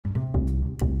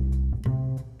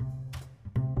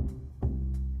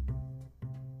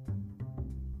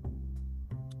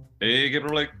Hey,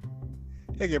 Gabriel,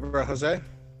 Hey, Gaybros, Jose.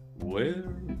 where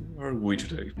are we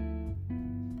today?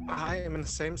 I am in the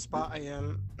same spot I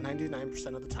am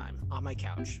 99% of the time, on my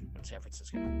couch in San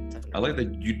Francisco. I like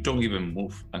that you don't even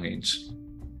move an inch.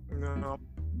 No,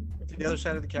 the other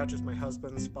side of the couch is my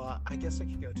husband's spot. I guess I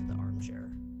could go to the armchair.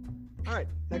 All right,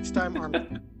 next time,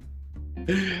 armchair.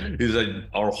 It's like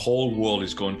our whole world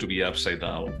is going to be upside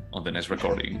down on the next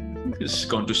recording. It's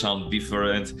going to sound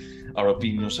different. Our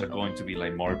opinions are going to be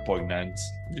like more poignant,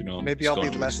 you know. Maybe I'll be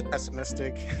less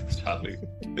pessimistic. Sadly.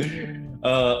 And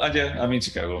yeah, I'm in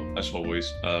Chicago as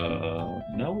always.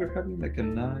 Now we're having like a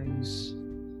nice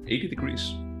 80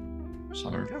 degrees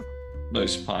summer. Yeah. But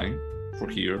it's fine for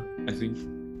here, I think.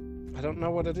 I don't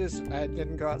know what it is. I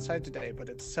didn't go outside today, but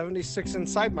it's 76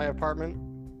 inside my apartment.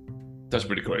 That's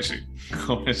pretty crazy,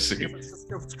 honestly.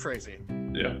 It's crazy.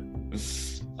 Yeah.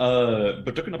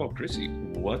 But talking about crazy,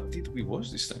 what did we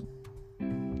watch this time?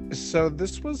 So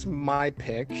this was my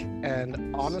pick,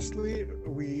 and honestly,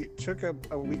 we took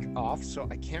a week off, so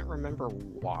I can't remember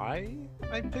why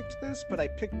I picked this, but I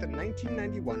picked the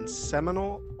 1991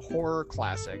 seminal horror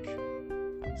classic,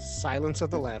 Silence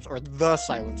of the Lambs, or The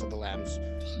Silence of the Lambs,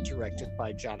 directed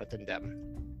by Jonathan Demme.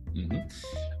 Mm-hmm.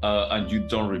 And you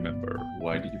don't remember,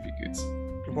 why did you pick it?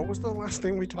 What was the last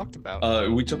thing we talked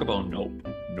about? We talk about Nope.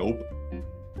 Nope.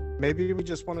 Maybe we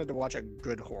just wanted to watch a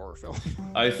good horror film.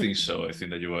 I think so. I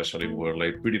think that you actually were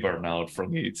like pretty burned out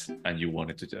from it, and you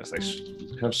wanted to just like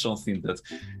have something that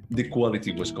the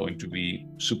quality was going to be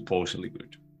supposedly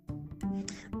good.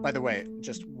 By the way,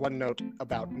 just one note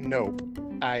about Nope.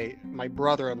 My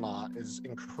brother-in-law is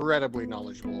incredibly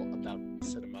knowledgeable about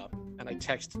cinema, and I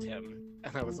texted him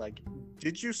and I was like,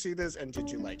 "Did you see this and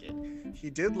did you like it?" He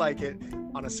did like it.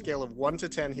 On a scale of 1 to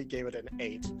 10, he gave it an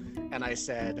 8, and I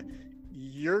said,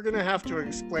 "You're gonna have to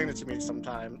explain it to me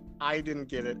sometime. I didn't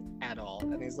get it at all."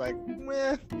 And he's like,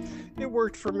 "Meh, it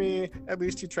worked for me. At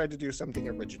least he tried to do something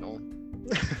original."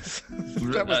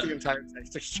 That was the entire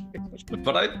text exchange.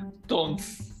 But I don't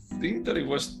think that it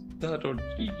was that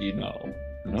original.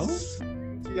 No?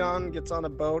 Dion gets on a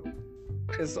boat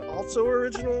is also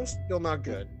original, still not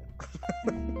good.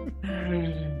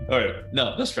 All right,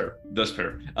 no, that's fair. That's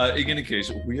fair. In any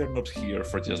case, we are not here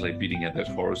for just like beating a dead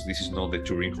horse. This is not the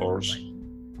touring horse,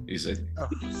 is it? Oh,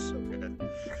 so good.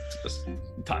 Just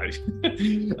tired.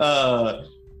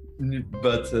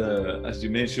 But as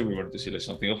you mentioned, we wanted to see like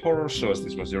something of horror. So as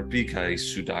this was your pick, I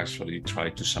should actually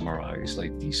try to summarize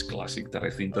like this classic that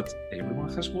I think that everyone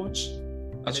has watched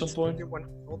at some point. 31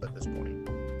 years old at this point.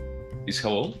 Is how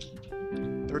old?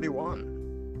 31.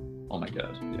 Oh my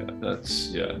god, yeah,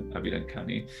 that's a bit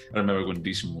uncanny. I remember when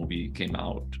this movie came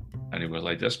out and it was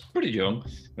like just pretty young.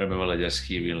 I remember like just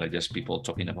hearing like just people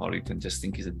talking about it and just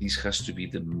thinking that this has to be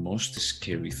the most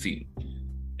scary thing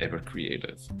ever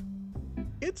created.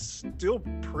 It's still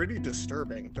pretty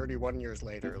disturbing 31 years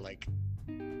later. Like,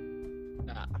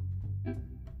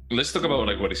 Let's talk about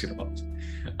like what is it about.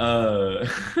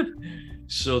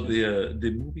 So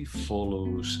the movie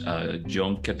follows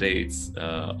young cadet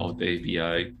of the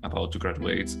FBI about to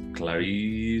graduate,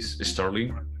 Clarice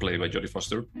Starling, played by Jodie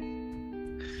Foster,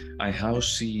 and how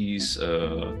she's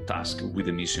tasked with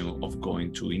the mission of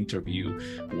going to interview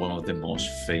one of the most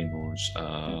famous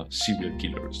serial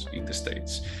killers in the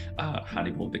States,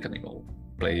 Hannibal the Cannibal,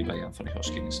 played by Anthony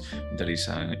Hopkins, that is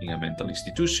in a mental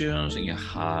institution, in a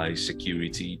high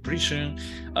security prison,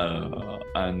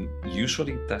 and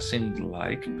usually doesn't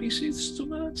like visits too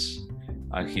much.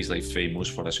 And he's like famous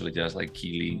for actually just like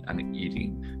killing and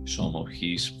eating some of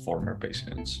his former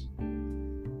patients.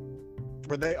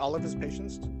 were they all of his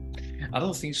patients? I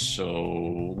don't think so.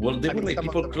 Well, they were like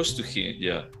people close to him.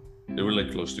 Yeah, they were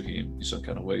like close to him in some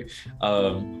kind of way.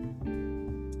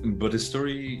 But the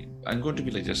story, I'm going to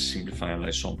be like just simplifying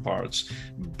like some parts,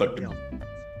 but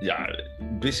yeah,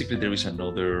 basically there is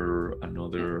another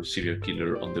serial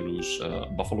killer on the loose,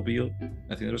 Buffalo Bill,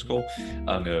 I think it was called,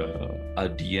 and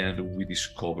at the end we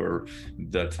discover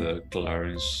that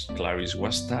Clarice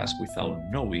was tasked without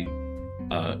knowing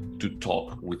to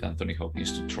talk with Anthony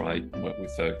Hopkins to try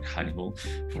with Hannibal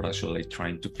for actually like,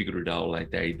 trying to figure it out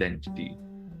like the identity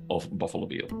of Buffalo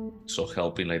Bill, so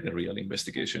helping like the real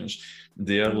investigations.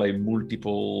 There are like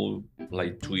multiple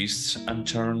like twists and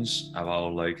turns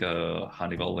about like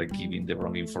Hannibal like giving the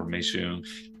wrong information,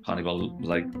 Hannibal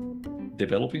like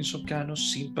developing some kind of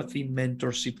sympathy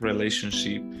mentorship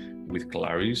relationship with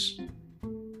Clarice,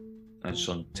 and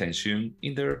some tension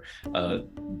in there.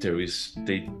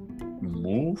 They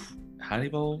move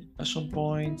Hannibal at some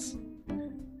point.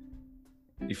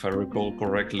 if I recall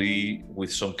correctly,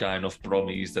 with some kind of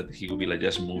promise that he would be like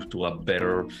just moved to a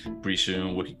better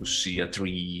prison where he could see a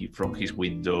tree from his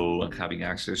window and having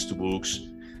access to books.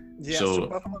 Yeah, so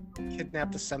Buffalo Bill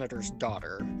kidnapped a senator's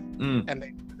daughter, and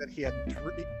they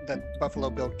that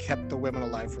Buffalo Bill kept the women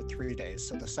alive for 3 days.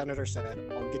 So the senator said,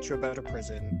 "I'll get you a better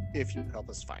prison if you help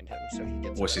us find him." So he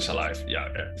gets. Was he's alive? Yeah.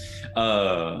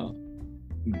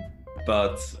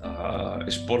 But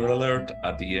spoiler alert: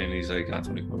 at the end, is like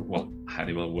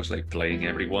Hannibal was like playing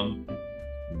everyone,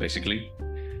 basically.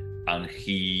 And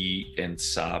he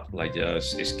ends up like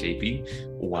just escaping,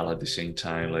 while at the same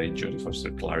time, like Jodie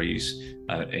Foster Clarice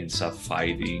ends up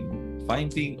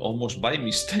finding almost by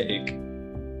mistake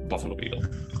Buffalo Bill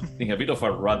in a bit of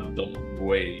a random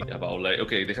way about like,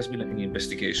 okay, there has been like an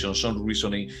investigation, some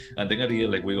reasoning, and then at the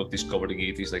end, like way of discovering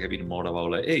it is like a bit more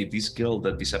about like, hey, this girl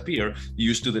that disappeared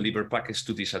used to deliver packets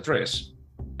to this address,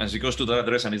 and she goes to that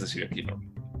address and is the serial killer.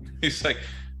 It's like.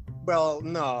 Well,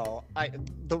 no.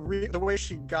 The way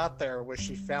she got there was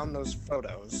she found those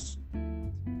photos,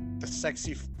 the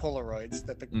sexy Polaroids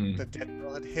that the dead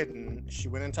girl had hidden. She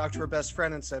went and talked to her best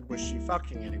friend and said, "Was she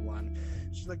fucking anyone?"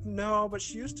 She's like, "No, but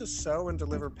she used to sew and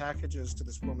deliver packages to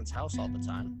this woman's house all the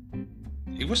time."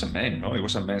 It was a man, no? It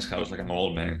was a man's house, like an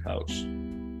old man's house.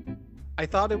 I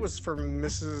thought it was for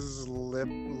Mrs.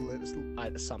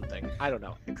 something. I don't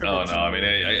know. No. I mean,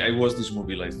 I watched this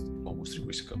movie like almost 3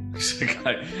 weeks ago.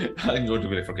 I'm going to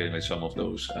be forgetting like some of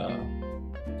those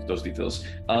details.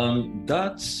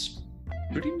 That's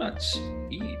pretty much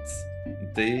it.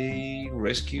 They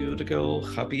rescue the girl,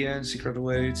 happy end, secret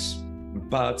awaits,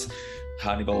 but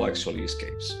Hannibal actually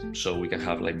escapes. So we can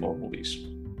have like more movies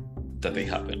that they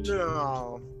happened.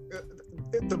 No,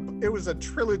 it was a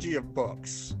trilogy of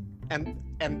books. And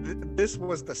this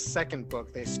was the second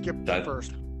book. They skipped the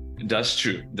first. That's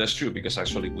true because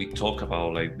actually we talk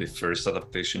about like the first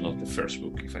adaptation of the first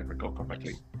book, if I recall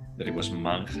correctly, that it was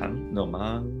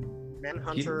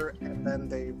Manhunter, and then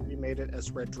they remade it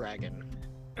as Red Dragon.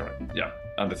 Correct. Yeah,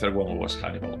 and the third one was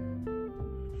Hannibal.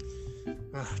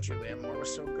 Oh, Julianne Moore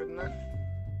was so good in that.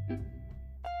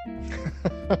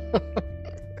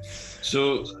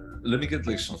 So. Let me get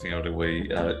like something out of the way.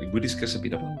 We discussed a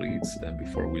bit about it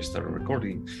before we started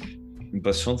recording,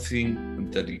 but something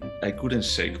that I couldn't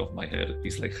shake off my head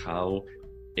is like how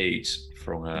age,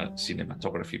 from a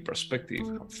cinematography perspective,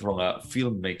 from a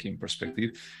filmmaking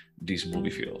perspective, this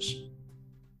movie feels.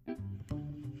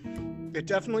 It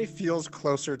definitely feels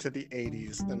closer to the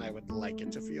 80s than I would like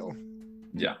it to feel.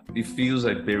 Yeah, it feels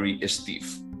like very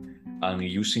stiff, and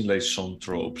using like some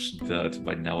tropes that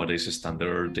by nowadays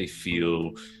standard they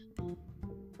feel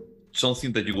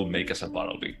something that you will make as a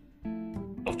parody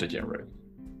of the genre.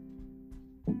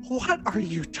 What are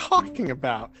you talking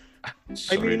about?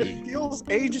 I mean, it feels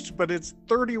aged, but it's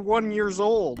 31 years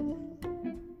old.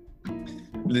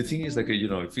 The thing is, like,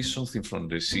 if it's something from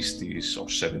the 60s or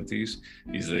 70s,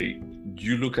 is like,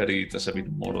 you look at it as a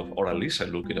bit more of, or at least I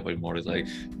look at it a bit more as like,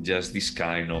 just this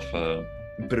kind of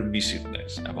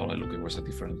permissiveness about like, look, it was a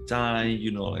different time,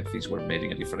 like things were made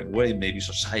in a different way, maybe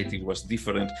society was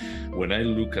different. When I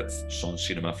look at some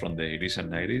cinema from the 80s and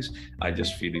 90s, I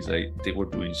just feel it's like they were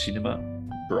doing cinema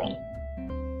wrong.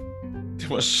 There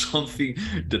was something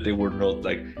that they were not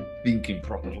like thinking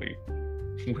properly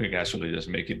when actually just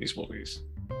making these movies.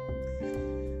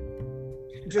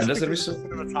 Just and that's the reason.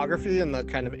 Cinematography and the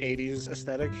kind of 80s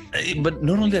aesthetic. But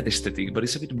not only that aesthetic, but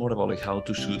it's a bit more about like how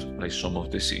to shoot like some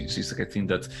of the scenes. It's like I think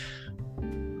that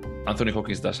Anthony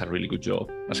Hopkins does a really good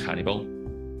job as Hannibal.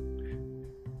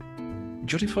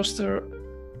 Jodie Foster,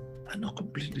 I'm not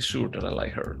completely sure that I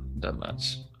like her that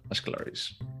much as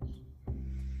Clarice.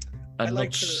 I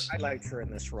liked her in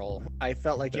this role. I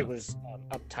felt like it was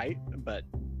uptight, but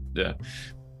yeah.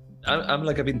 I'm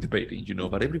like a bit debating,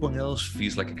 but everyone else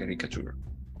feels like a caricature.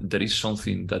 There is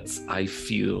something that I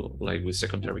feel like with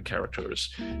secondary characters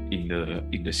in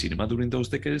the cinema during those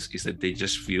decades is that they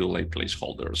just feel like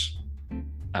placeholders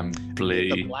and play.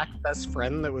 The black best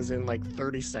friend that was in like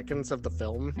 30 seconds of the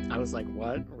film. I was like,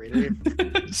 what? Really?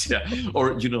 Yeah.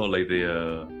 Or like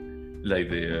the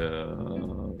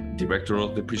director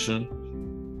of the prison.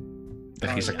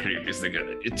 He's a creep. It's like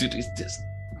it's just.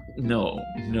 No,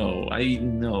 I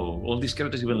know all these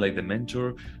characters, even like the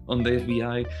mentor on the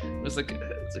FBI. It's like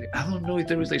I don't know if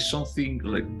there is like something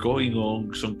like going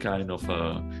on, some kind of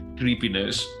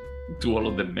creepiness to all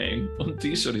of the men on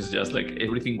this, or it's just like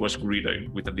everything was written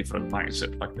with a different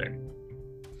mindset back then.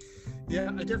 Yeah,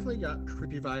 I definitely got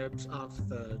creepy vibes off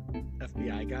the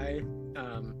FBI guy,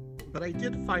 but I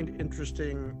did find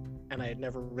interesting, and I had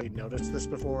never really noticed this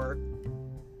before,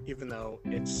 even though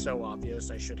it's so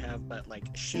obvious I should have. But like,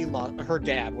 she lost. Her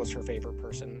dad was her favorite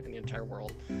person in the entire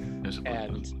world,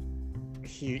 and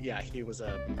he was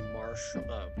a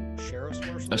sheriff's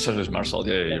marshal. A sheriff's marshal.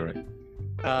 Yeah, you're right.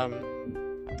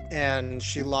 And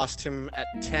she lost him at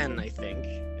 10, I think.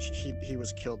 He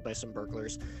was killed by some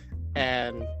burglars.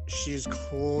 And she's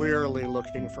clearly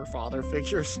looking for father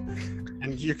figures.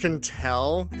 And you can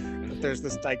tell that there's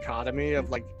this dichotomy of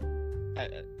like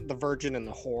the virgin and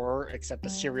the whore, except the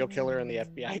serial killer and the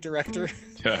FBI director.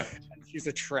 Yeah. She's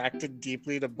attracted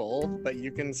deeply to both, but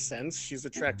you can sense she's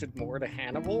attracted more to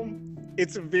Hannibal.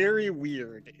 It's very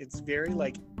weird. It's very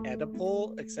like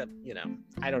Oedipal, except, you know,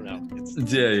 I don't know.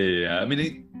 Yeah. I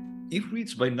mean, it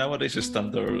reads by nowadays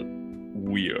standard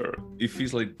weird. It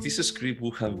feels like this script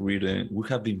would have been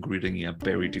written in a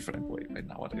very different way by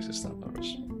nowadays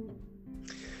standards.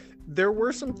 There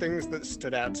were some things that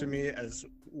stood out to me as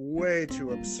way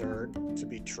too absurd to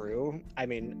be true. I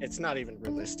mean, it's not even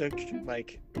realistic.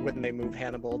 Like, when they move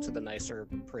Hannibal to the nicer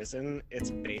prison,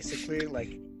 it's basically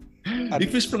like...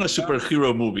 If it's from a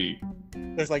superhero movie.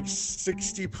 There's like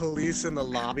 60 police in the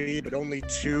lobby, but only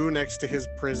 2 next to his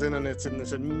prison, and it's in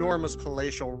this enormous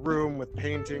palatial room with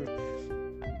paintings.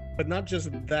 But not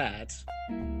just that.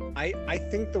 I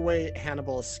think the way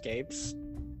Hannibal escapes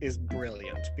is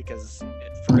brilliant, because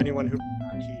for anyone who...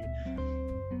 he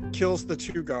kills the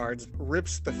 2 guards,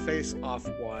 rips the face off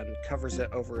one, covers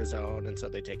it over his own, and so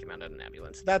they take him out in an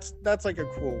ambulance. That's like a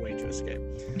cool way to escape.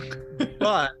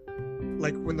 But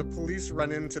like, when the police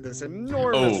run into this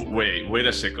enormous... Oh, wait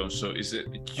a second. So is it,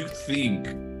 you think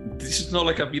this is not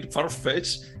like a bit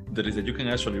far-fetched? That is that you can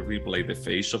actually replay the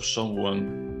face of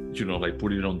someone, you know, like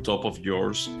put it on top of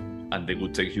yours, and they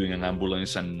would take you in an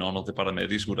ambulance, and none of the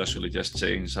paramedics would actually just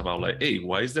change about like, hey,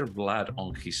 why is there blood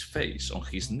on his face, on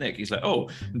his neck? It's like, oh,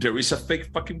 there is a fake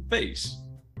fucking face.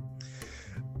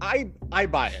 I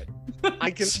buy it.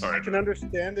 I can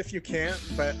understand if you can't,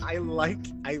 but I like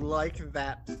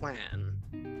that plan.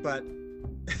 But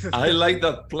I like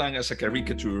that plan as a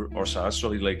caricature, or so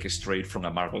actually like straight from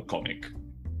a Marvel comic.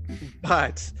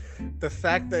 But the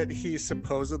fact that he's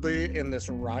supposedly in this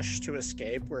rush to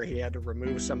escape where he had to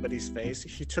remove somebody's face,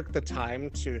 he took the time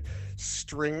to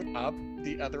string up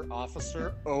the other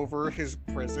officer over his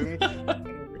prison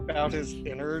and rip out his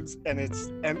innards,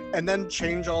 and then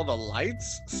change all the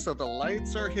lights so the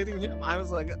lights are hitting him. I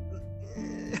was like,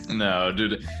 no,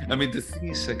 dude. I mean, the thing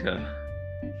is like,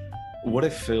 what I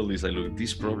felt is like, look,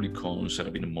 this probably comes at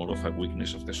a bit more of a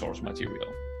weakness of the source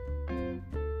material.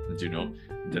 You know,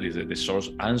 that is the source.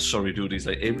 I'm sorry, dude, it's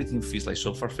like everything feels like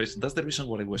so far-fetched. That's the reason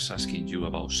why I was asking you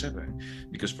about 7,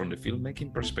 because from the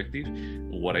filmmaking perspective,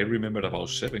 what I remember about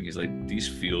 7 is like, this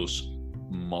feels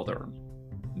modern.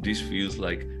 This feels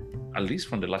like, at least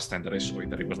from the last time that I saw it,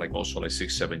 that it was like also like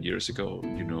 6-7 years ago,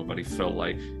 you know, but it felt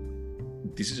like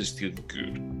this is still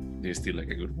good. It's still like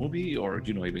a good movie, or,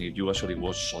 you know, even if you actually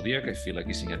watch Zodiac, I feel like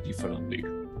it's in a different league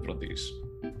from this.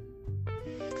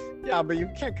 Yeah, but you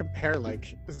can't compare.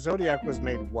 Like, Zodiac was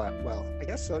made what? Well, I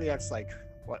guess Zodiac's like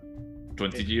what?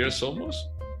 20 years almost?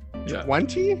 Yeah.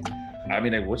 20? I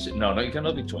mean, I watched it. No, it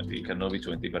cannot be 20. It cannot be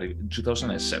 20, but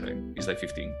 2007 is like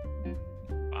 15.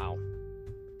 Wow.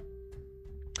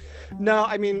 No,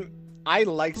 I mean, I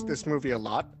liked this movie a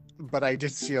lot, but I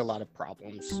did see a lot of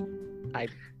problems. I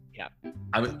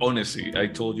mean, honestly, I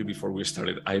told you before we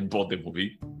started, I bought the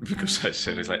movie because I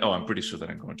said, it's like, oh, I'm pretty sure that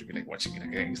I'm going to be like watching it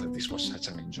again. It's like, this was such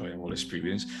an enjoyable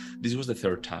experience. This was the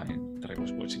 3rd time that I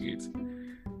was watching it.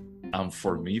 And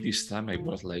for me, this time I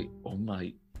was like, oh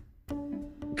my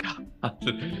God.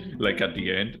 Like at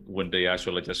the end, when they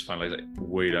actually just finally like,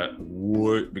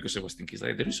 wait, because I was thinking,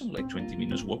 like, there is only like 20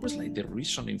 minutes. What was like the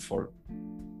reasoning for,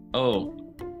 oh,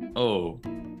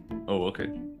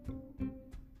 okay.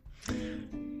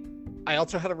 I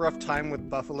also had a rough time with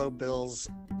Buffalo Bill's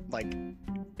like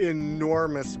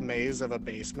enormous maze of a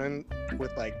basement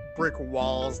with like brick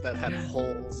walls that had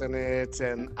holes in it,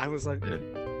 and I was like,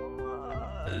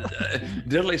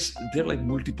 there are like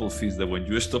multiple things that when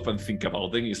you stop and think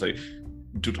about them, it's like,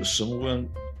 dude,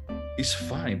 it's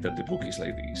fine that the book is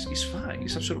like this. It's fine.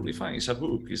 It's absolutely fine. It's a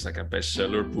book. It's like a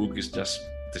bestseller book. It's just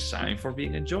designed for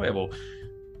being enjoyable.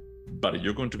 But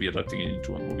you're going to be adapting it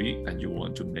into a movie and you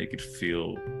want to make it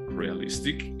feel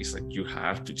realistic, it's like you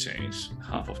have to change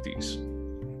half of these.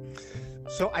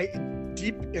 So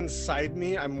deep inside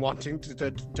me, I'm wanting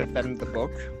to defend the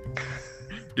book.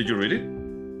 Did you read it?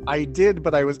 I did,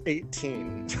 but I was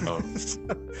 18. Oh.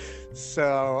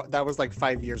 So that was like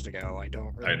 5 years ago. I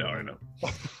don't really I know.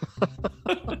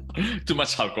 Too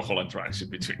much alcohol and drugs in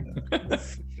between.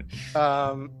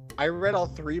 I read all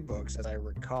 3 books, as I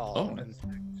recall. Oh. In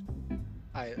fact,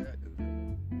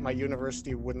 my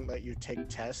university wouldn't let you take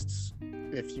tests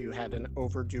if you had an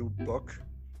overdue book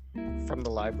from the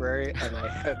library, and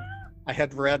I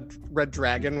had read Red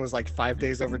Dragon was like 5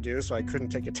 days overdue, so I couldn't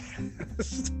take a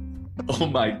test. Oh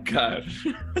my god,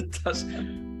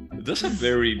 that's a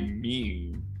very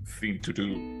mean thing to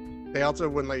do. They also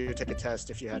wouldn't let you take a test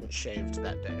if you hadn't shaved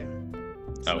that day.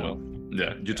 So, Oh well,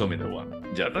 yeah, you told me that one.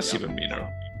 Yeah, that's even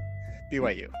meaner.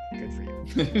 BYU, good for you.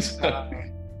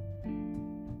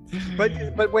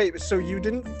 But wait, so you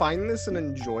didn't find this an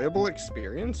enjoyable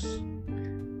experience?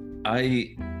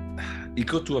 It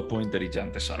got to a point that it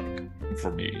jumped the shark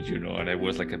for me, and I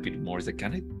was like a bit more like,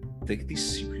 can I take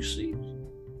this seriously?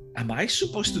 Am I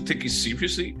supposed to take it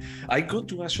seriously? I got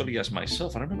to actually ask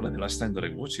myself. I remember like the last time that I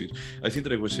watched it, I think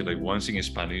that I watched it like once in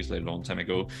Spanish, like a long time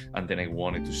ago, and then I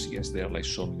wanted to see as there are like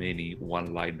so many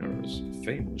one-liners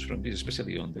famous from this,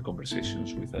 especially on the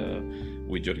conversations with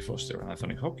Jodie Foster and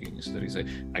Anthony Hopkins. That is like,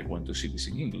 I want to see this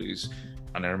in English,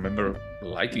 and I remember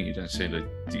liking it and saying like,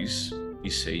 this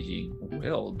is saying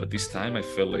well, but this time I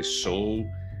felt like so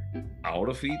out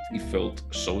of it felt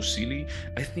so silly.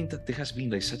 I think that there has been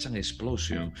like such an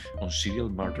explosion on serial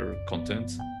murder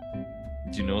content,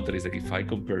 that is like, if I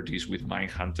compare this with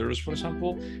Mindhunters, for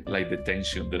example, like the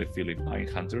tension that I feel in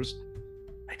Mindhunters,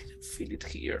 I didn't feel it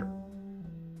here.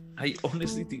 I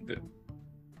honestly didn't.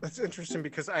 That's interesting,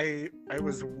 because I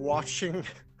was watching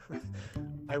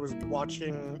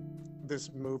this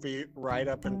movie right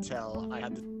up until I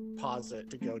had to pause it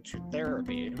to go to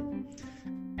therapy.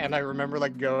 And I remember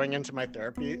like going into my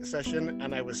therapy session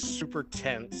and I was super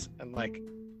tense and like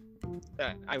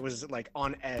I was like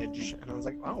on edge, and I was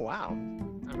like, oh wow,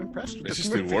 I'm impressed with this this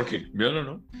is still movie. working.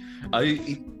 No.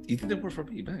 It didn't work for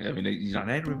me, man. I mean,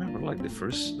 and I remember like the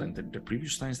first, like the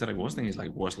previous times that I was there,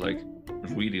 was like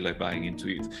really like buying into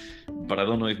it. But I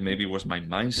don't know if maybe it was my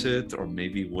mindset, or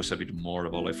maybe it was a bit more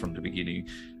about like from the beginning,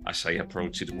 as I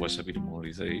approached it, was a bit more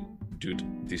is a dude,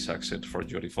 this accent for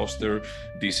Jodie Foster,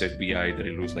 this FBI that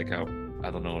it looks like a,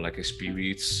 I don't know, like a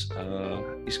spirits,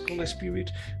 it's called a spirit,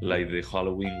 like the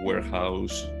Halloween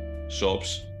warehouse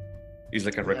shops. It's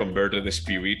like a reconverted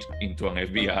spirit into an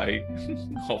FBI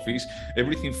office.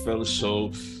 Everything felt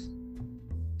so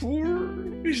poor,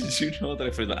 that I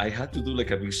felt like I had to do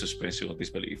like a big suspension of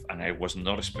disbelief, and I was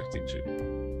not expecting to.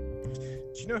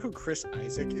 Do you know who Chris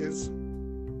Isaac is?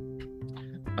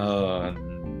 No, I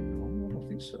don't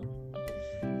think so.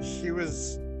 He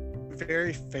was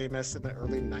very famous in the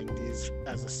early 90s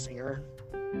as a singer.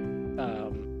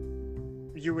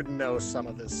 You would know some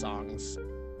of his songs.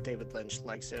 David Lynch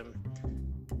likes him.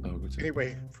 Oh, good.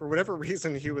 Anyway, for whatever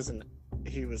reason, he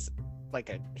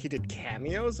did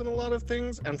cameos in a lot of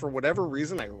things, and for whatever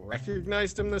reason I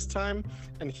recognized him this time,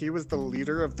 and he was the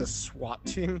leader of the SWAT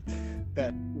team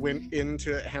that went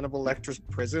into Hannibal Lecter's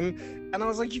prison. And I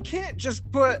was like, you can't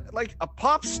just put like a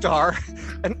pop star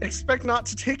and expect not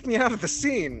to take me out of the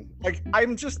scene. Like,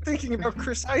 I'm just thinking about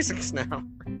Chris Isaacs now.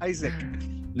 Isaac.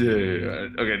 Yeah.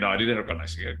 Okay, no, I didn't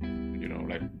recognize it.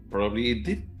 Like probably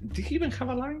did he even have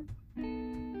a line?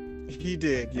 He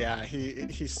did, yeah.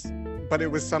 He's, but it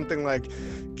was something like,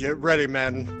 "Get ready,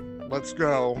 men, let's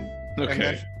go." Okay. And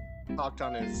then he talked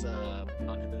on his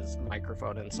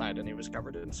microphone inside, and he was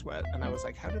covered in sweat. And I was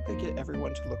like, how did they get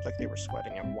everyone to look like they were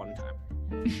sweating at one time?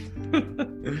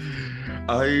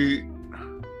 I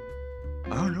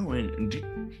don't know, man.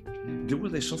 There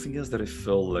was like something else that I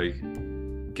felt like,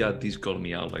 God, this got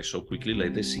me out like so quickly.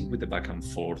 Like the scene with the back and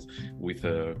forth with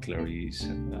Clarice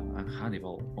and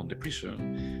Hannibal on the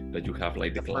prison, that you have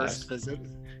like the glass. First visit.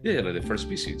 Yeah, like the first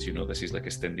visit. This is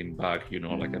like standing back.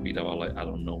 Like a bit about like, I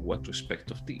don't know what to expect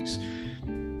of this.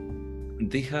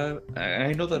 They have.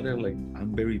 I know that they're like,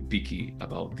 I'm very picky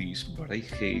about this, but I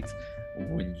hate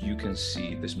when you can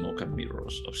see the smoke and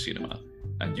mirrors of cinema,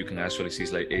 and you can actually see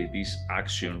like, hey, these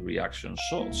action reaction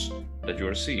shots that you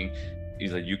are seeing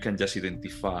is that you can just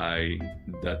identify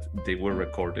that they were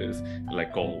recorded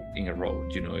like all in a row.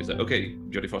 It's like, okay,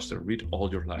 Jodie Foster, read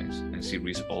all your lines, and she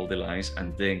reads all the lines,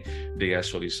 and then they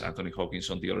actually is Anthony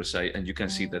Hopkins on the other side, and you can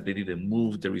see that they didn't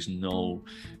move. There is no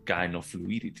kind of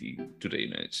fluidity to the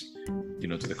image,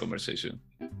 to the conversation.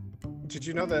 Did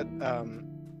you know that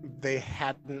they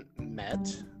hadn't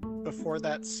met before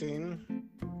that scene,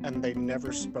 and they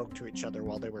never spoke to each other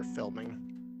while they were filming?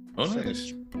 Oh, so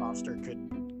nice. that Foster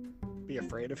could be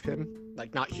afraid of him,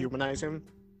 like not humanize him.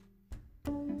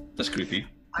 That's creepy.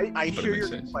 I hear your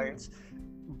complaints,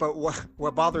 but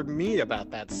what bothered me about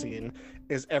that scene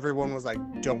is everyone was like,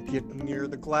 don't get near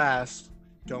the glass,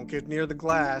 don't get near the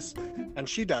glass. And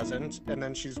she doesn't. And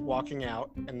then she's walking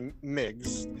out, and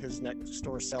Miggs, his next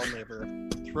door cell neighbor,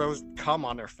 throws cum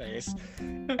on her face.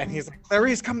 And he's like,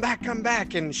 Clarice, come back.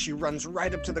 And she runs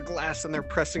right up to the glass, and they're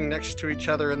pressing next to each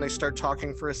other, and they start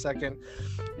talking for a second.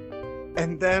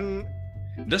 And then...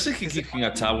 Doesn't he give him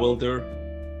a towel there?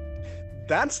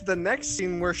 That's the next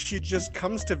scene where she just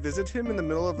comes to visit him in the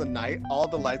middle of the night. All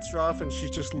the lights are off, and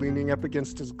she's just leaning up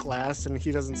against his glass, and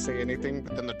he doesn't say anything.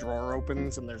 But then the drawer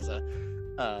opens, and there's a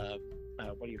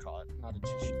what do you call it? Not a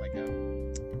tissue, like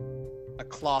a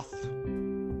cloth. What's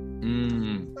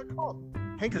that called?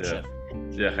 Handkerchief.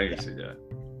 Yeah, handkerchief. Yeah.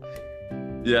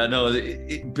 Yeah, no.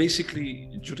 Basically,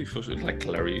 Jodie Foster, like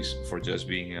Clarice, for just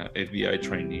being an FBI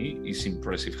trainee, is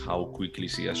impressive how quickly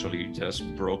she actually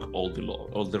just broke all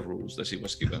the rules that she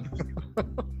was given.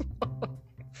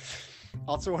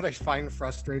 Also, what I find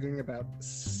frustrating about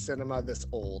cinema this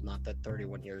old, not that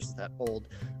 31 years is that old,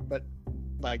 but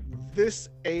like this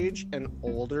age and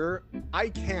older, I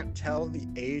can't tell the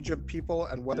age of people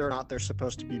and whether or not they're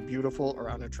supposed to be beautiful or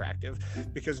unattractive,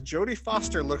 because Jodie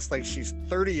Foster looks like she's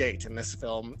 38 in this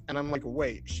film, and I'm like,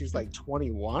 wait, she's like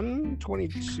 21,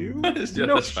 22? Yeah,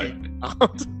 no, that's fine.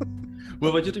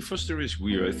 Well, but Jodie Foster is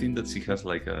weird. I think that she has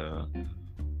like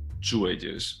two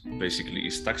ages. Basically,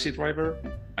 is taxi driver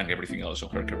and everything else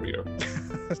of her career.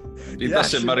 It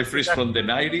doesn't matter if it's from the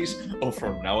 90s or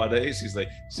from nowadays. It's like,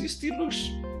 she still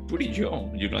looks pretty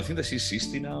young. You know, I think that she's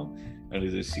 60 now.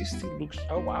 And she still looks...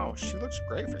 Oh, wow. She looks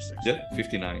great for 60. Yeah,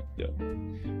 59. Yeah.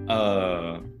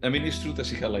 I mean, it's true that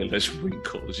she had like less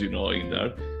wrinkles, you know,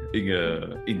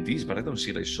 in this, but I don't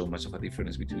see like so much of a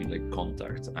difference between like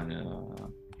Contact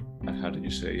and how did you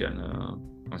say, and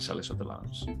Silence of the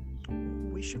Lambs.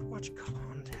 We should watch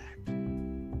Contact.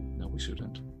 No, we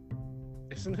shouldn't.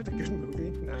 Isn't it a good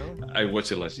movie? No. I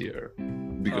watched it last year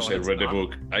because I read the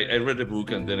book. I read the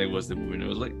book and then I watched the movie and I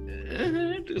was like,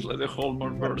 it's like the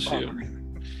Hallmark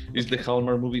version. It's the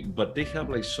Hallmark movie, but they have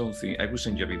like something. I will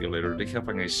send you a video later. They have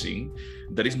a nice scene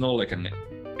that is not like a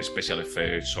special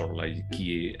effects or like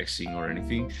key scene or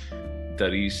anything.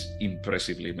 That is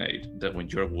impressively made. That when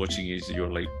you're watching it,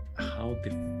 you're like, how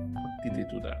the fuck did they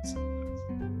do that?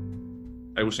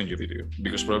 I will send you a video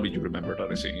because probably you remember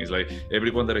that scene. It's like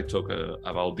everyone that I talk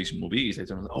about this movie is like,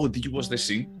 oh, did you watch the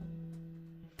scene?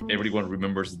 Everyone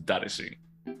remembers that scene.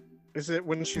 Is it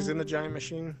when she's in the giant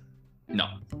machine? No,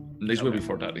 it's way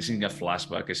before that. It's in a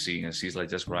flashback scene, and she's like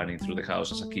just running through the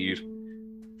house as a kid,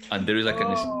 and there is like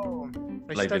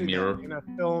like the mirror in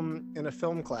a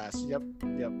film class. Yep.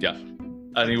 Yeah,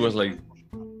 and it was like,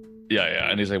 yeah,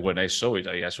 and it's like when I saw it,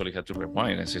 I actually had to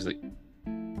rewind, and she's like,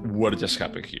 what just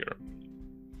happened here?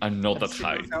 I'm not that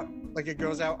high. It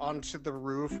goes out onto the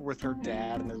roof with her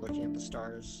dad, and they're looking at the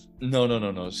stars. No.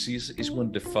 It's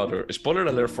when the father. Spoiler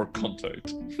alert for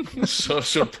Contact. So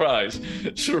surprise.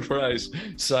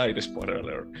 Side spoiler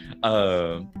alert.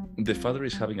 The father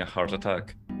is having a heart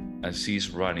attack, and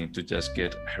she's running to just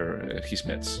get his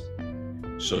meds.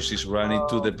 So she's running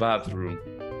to the bathroom.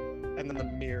 And then the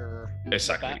mirror.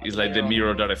 Exactly. It's like the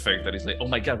mirror that effect that is like, oh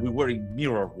my god, we were in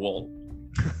mirror wall.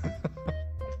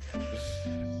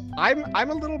 I'm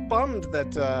a little bummed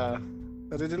that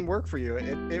it didn't work for you.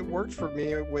 It worked for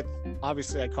me with,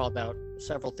 obviously I called out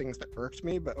several things that irked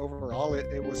me, but overall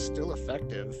it was still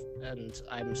effective, and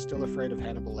I'm still afraid of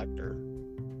Hannibal Lecter.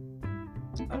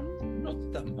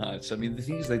 Not that much. I mean, the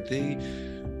thing is like they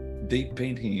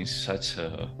paint him in such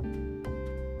a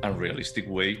unrealistic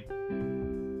way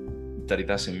that it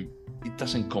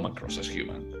doesn't come across as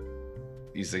human.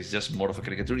 It's just more of a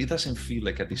caricature. It doesn't feel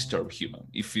like a disturbed human.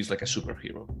 It feels like a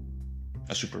superhero,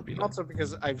 a supervillain. Also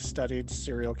because I've studied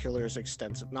serial killers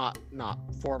extensively, not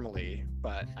formally,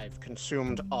 but I've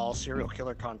consumed all serial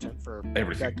killer content for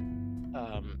everything.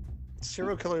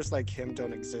 Serial killers like him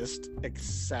don't exist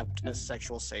except as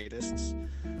sexual sadists.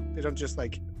 They don't just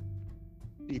like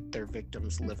eat their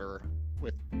victim's liver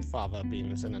with fava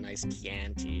beans and a nice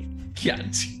Chianti.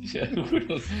 Chianti, yeah.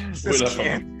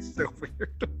 Chianti's so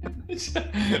weird.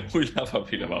 We'll have a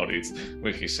bit about it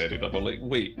when he said it. I'm like,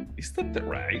 wait, is that the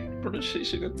right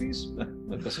pronunciation of this?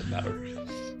 That doesn't matter.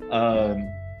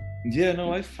 Yeah,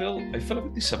 no, I felt a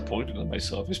bit disappointed in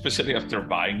myself, especially after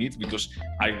buying it, because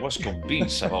I was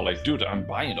convinced about like, dude, I'm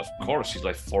buying it. Of course, it's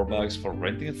like $4 for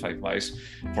renting it,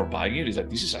 $5 for buying it. It's like,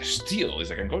 this is a steal.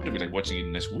 It's like, I'm going to be like watching it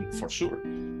next week for sure.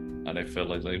 And I felt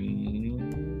like no.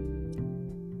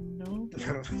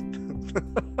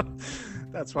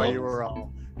 That's why you were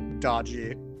all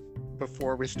dodgy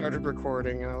before we started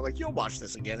recording, and I was like, "You'll watch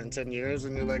this again in 10 years,"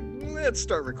 and you're like, "Let's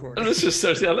start recording." Let's just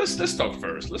start. Yeah, let's talk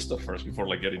first. Let's talk first before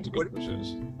like getting to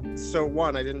conclusions. So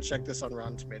one, I didn't check this on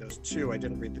Rotten Tomatoes. Two, I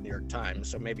didn't read the New York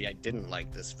Times, so maybe I didn't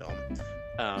like this film.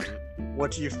 What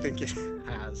do you think it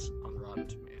has on Rotten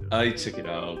Tomatoes? I check it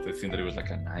out. I think that it was like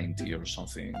a 90 or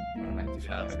something, or 95.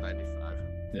 Yeah, it's 95.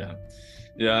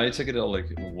 Yeah. I check it out like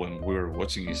when we were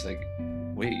watching. It's like,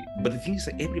 wait, but the thing is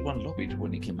that everyone loved it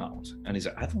when it came out, and it's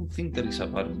like, I don't think that it's a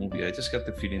bad movie. I just got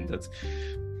the feeling that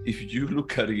if you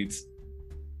look at it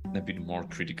a bit more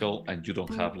critical and you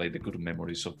don't have like the good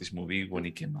memories of this movie when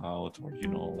it came out, or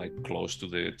like close to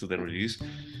the release,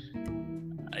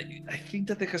 I think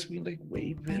that there has been like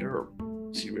way better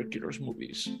serial killers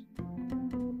movies.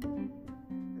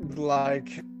 Like,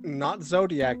 not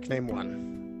Zodiac, name one.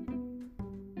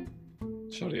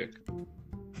 Zodiac.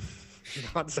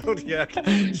 Not Zodiac.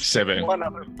 7. One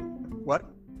other. What?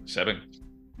 7.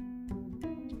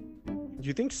 Do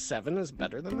you think 7 is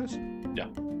better than this? Yeah.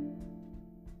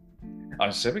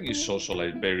 And 7 is also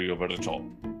like very over the top.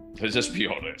 Let's just be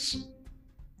honest.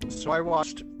 So I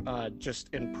watched,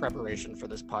 just in preparation for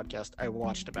this podcast, I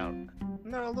watched a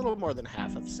little more than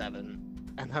half of 7,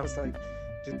 and I was like,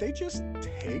 did they just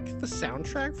take the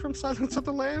soundtrack from Silence of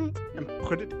the Lambs and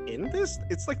put it in this?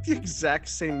 It's like the exact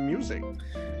same music.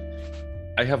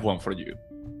 I have one for you.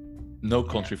 No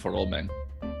Country for Old Men.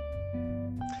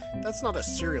 That's not a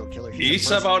serial killer.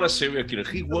 It's about a serial killer.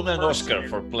 He won an Oscar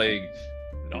for playing...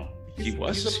 No, he's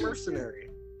a mercenary.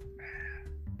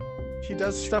 He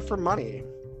does stuff for money.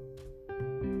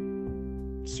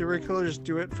 Serial killers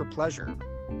do it for pleasure.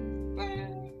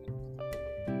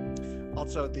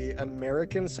 Also, the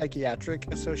American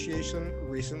Psychiatric Association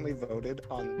recently voted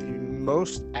on the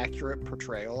most accurate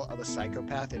portrayal of a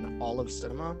psychopath in all of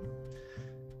cinema,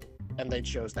 and they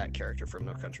chose that character from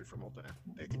No Country for Old Men.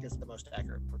 They think it's the most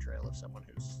accurate portrayal of someone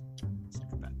who's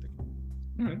psychopathic.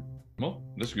 All right. Well,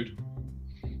 that's good.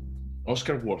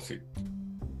 Oscar worthy.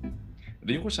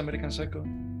 Do you watch American Psycho?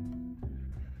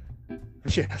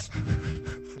 Yes.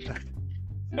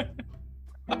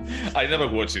 I never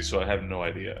watched it, so I have no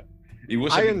idea.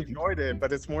 I enjoyed it,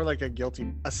 but it's more like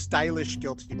a stylish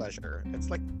guilty pleasure. It's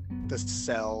like The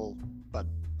Cell, but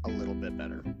a little bit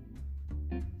better.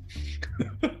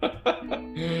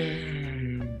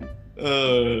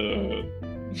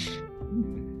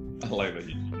 I like that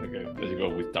you go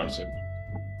with Tarzan.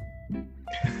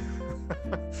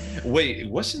 Wait,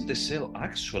 wasn't The Cell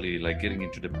actually like getting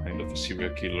into the mind of a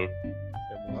serial killer?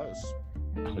 It was.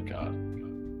 Oh god.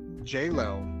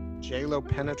 J-Lo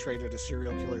penetrated a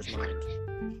serial killer's mind.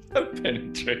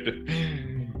 Penetrated.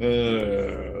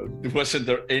 Wasn't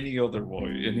there any other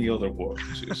word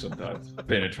to use on that?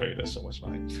 Penetrated, so was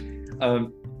mine.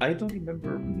 I don't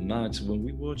remember much when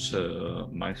we watched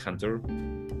Mindhunter.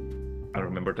 I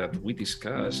remember that we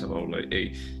discussed about like,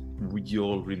 hey, we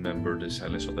all remember The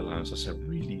Silence of the Lambs as a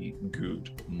really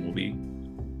good movie,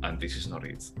 and this is not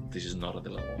it. This is not at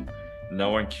the level.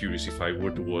 Now I'm curious if I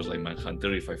were to watch like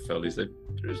Mindhunter, if I felt is that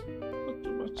there's not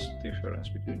too much difference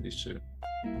between these two.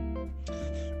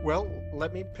 Well,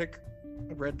 let me pick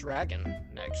Red Dragon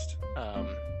next.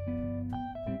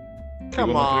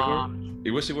 Come on.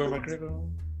 It was Ewan McGregor?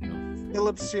 No.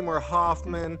 Philip Seymour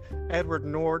Hoffman, Edward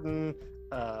Norton,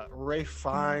 Ray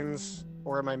Fiennes,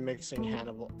 or am I mixing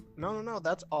Hannibal? No,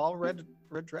 that's all Red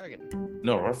Dragon.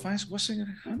 No, Ray Fiennes wasn't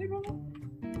in Hannibal?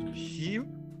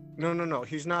 No,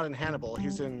 he's not in Hannibal,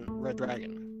 he's in Red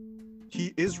Dragon.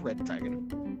 He is Red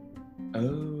Dragon.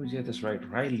 Oh, yeah, that's right.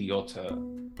 Ray Liotta,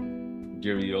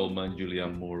 Gary Oldman,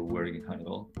 Julianne Moore were in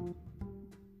Hannibal.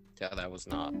 Yeah, that was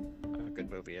not a good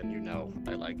movie, and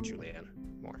I like Julianne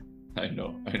Moore. I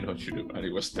know you do, and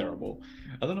it was terrible.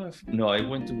 I don't know if... No, I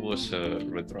went to watch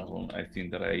Red Dragon. I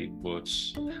think that I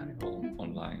watched Hannibal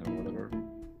online or whatever.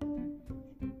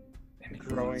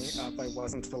 Growing up, I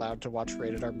wasn't allowed to watch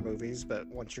rated R movies, but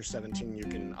once you're 17, you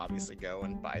can obviously go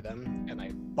and buy them. And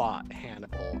I bought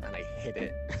Hannibal, and I hid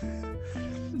it.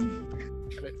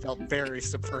 And it felt very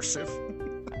subversive.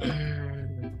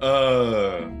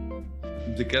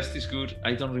 The cast is good.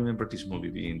 I don't remember this movie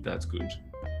being that good.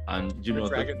 And you know,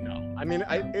 Dragon, no. I mean,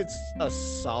 it's a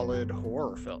solid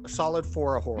horror film. Solid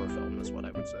for a horror film is what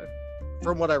I would say.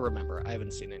 From what I remember, I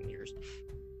haven't seen it in years.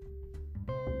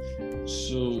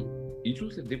 So it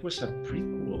looks like there was a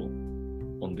prequel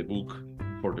on the book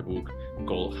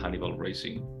called Hannibal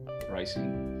Rising.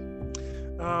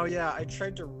 Oh yeah, I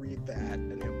tried to read that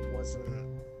and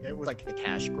it was like a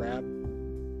cash grab.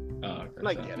 And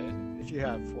I get it. If you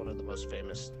have one of the most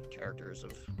famous characters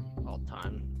of all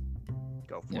time,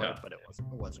 go for it, but it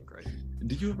wasn't great.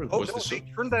 Did you ever watch they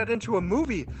turned that into a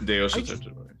movie. They also turned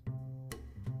it.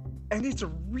 and it's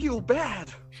real bad.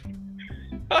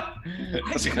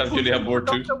 Does it have Julianne Moore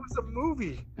too? That was a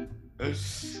movie.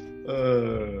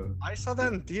 I saw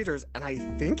that in theaters, and I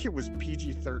think it was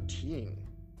PG-13.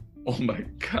 Oh my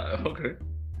god! Okay.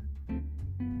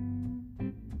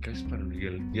 Cast para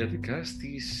real. Yeah, the cast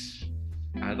is.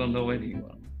 I don't know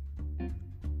anyone.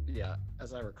 Yeah,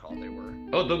 as I recall, they were.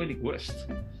 Oh, Dominic West,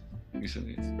 isn't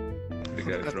it? The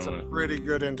guy That's from. a pretty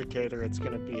good indicator. It's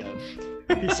gonna be a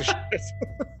piece of shit.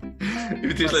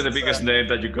 It is like the biggest name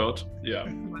that you got. Yeah.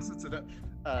 Unless it's a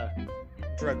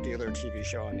drug dealer TV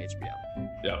show on HBO.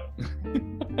 Yeah.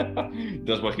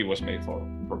 That's what he was made for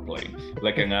playing.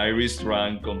 Like an Irish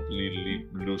drunk, completely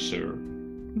loser.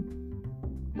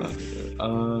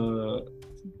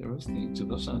 There was the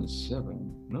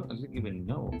 2007. No, I didn't even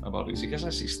know about this. It has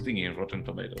a 16 in Rotten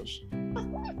Tomatoes.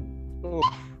 Ooh,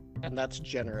 and that's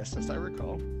generous, as I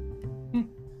recall.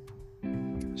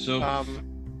 So,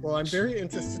 well, I'm very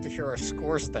interested to hear our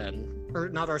scores then, or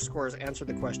not our scores. Answer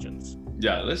the questions.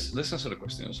 yeah, let's answer the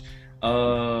questions.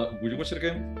 Will you watch it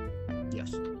again?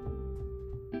 Yes.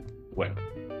 When?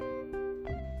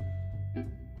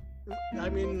 I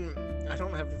mean, I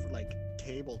don't have like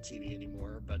cable TV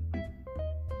anymore, but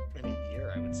in a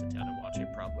year I would sit down and watch it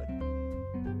probably.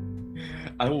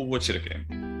 I will watch it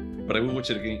again, but I will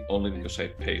watch it again only because I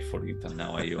pay for it and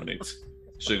now I own it.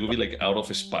 So it will be like out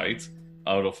of spite,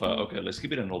 out of okay, let's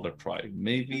give it another try.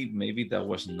 Maybe that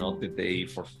was not the day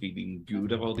for feeling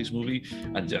good about this movie,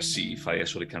 and just see if I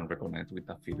actually can reconnect with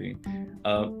that feeling.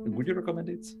 Would you recommend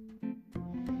it?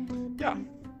 Yeah.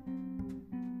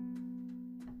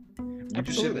 Would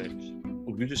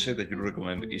you say that you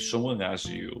recommend if someone asks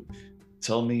you,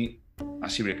 tell me a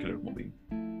serial killer movie?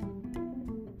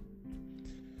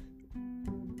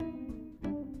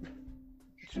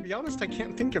 To be honest, I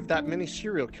can't think of that many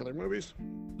serial killer movies.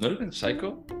 Not even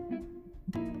Psycho?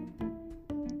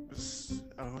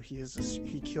 Oh,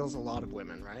 he kills a lot of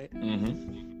women, right?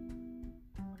 Mm-hmm.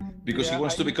 Because he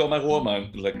wants to become a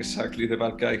woman, like exactly the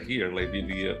bad guy here, like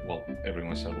well,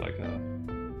 everyone said like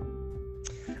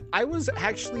I was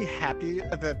actually happy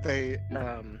that they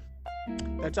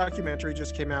that documentary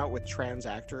just came out with trans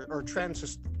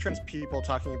people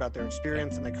talking about their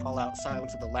experience, and they call out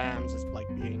Silence of the Lambs as like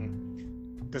being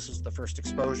this is the first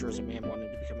exposure as a man wanting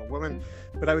to become a woman.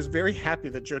 But I was very happy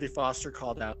that Jodie Foster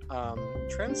called out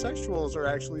transsexuals are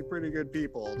actually pretty good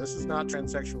people. This is not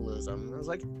transsexualism. I was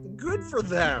like, good for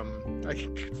them.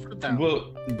 Like, good for them.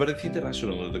 Well, but I think that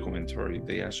actually in the documentary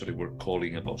they actually were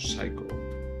calling about Psycho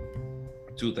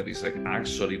too, that is like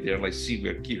actually they're like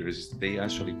serial killers. They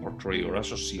actually portray or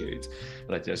associate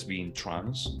like just being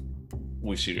trans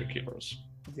with serial killers.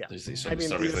 Yeah, I mean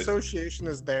the association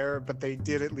is there, but they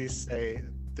did at least say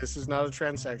this is not a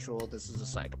transsexual, this is a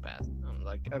psychopath. I'm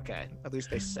like, okay, at least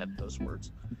they said those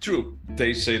words. True,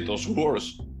 they say those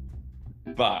words,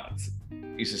 but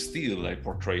it's still like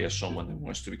portrayed as someone that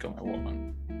wants to become a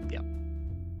woman. Yeah.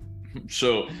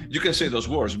 So you can say those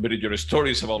words, but if your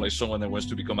story is about like someone that wants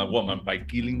to become a woman by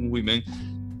killing women,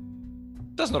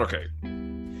 that's not okay.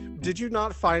 Did you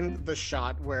not find the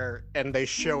shot where, and they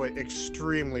show it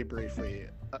extremely briefly,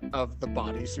 of the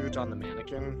bodysuit on the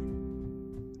mannequin?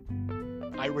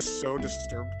 I was so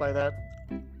disturbed by that.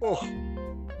 Oh.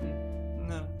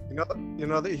 No. You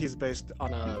know that he's based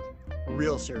on a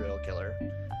real serial killer.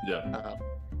 Yeah.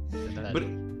 But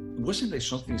wasn't there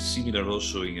something similar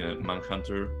also in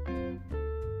Manhunter?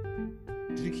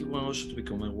 Didn't he want also to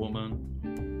become a woman?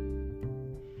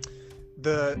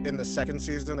 In the second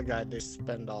season, the guy they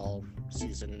spend all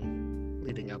season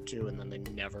leading up to, and then they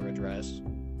never address.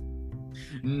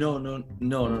 No.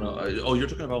 Oh, you're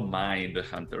talking about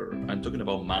Mindhunter. I'm talking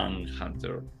about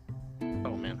Manhunter.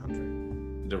 Oh,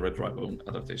 Manhunter. The Red Dragon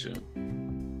adaptation.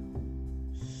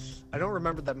 I don't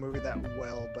remember that movie that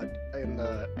well, but in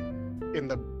the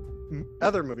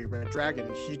other movie, Red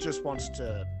Dragon, he just wants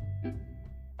to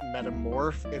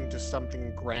metamorph into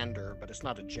something grander, but it's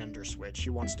not a gender switch. He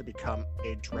wants to become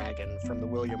a dragon from the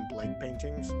William Blake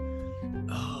paintings.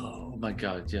 Oh my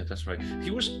god, yeah, that's right. He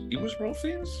was Rolf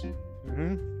Fiennes?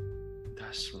 Mm-hmm.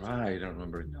 That's right, I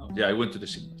remember it now. Yeah, I went to the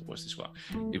cinema to watch this one.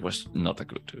 It was not a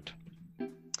good dude.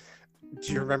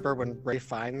 Do you remember when Ray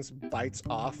Fiennes bites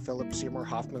off Philip Seymour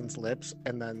Hoffman's lips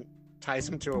and then ties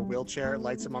him to a wheelchair,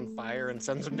 lights him on fire, and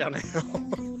sends him down a hill?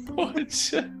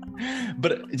 What?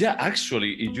 But yeah,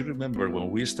 actually, if you remember when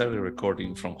we started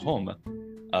recording from home,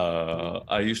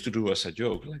 I used to do as a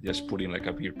joke, like just putting like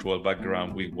a virtual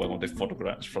background with one of the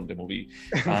photographs from the movie.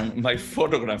 And my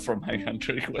photograph from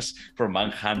Manhunter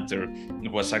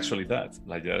was actually that,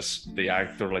 like just the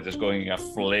actor like just going in a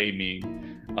flaming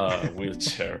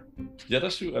wheelchair. Yeah,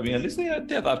 that's true. I mean, at least they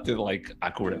adapted like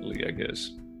accurately, I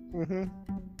guess.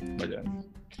 Mm-hmm. But yeah.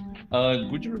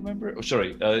 Would you remember? Oh,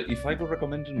 sorry. If I could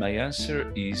recommend it, my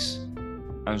answer is,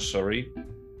 I'm sorry,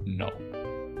 no.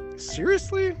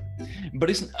 Seriously? But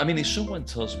it's, I mean, if someone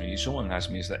tells me, if someone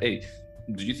asks me, is that, hey,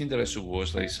 do you think that I should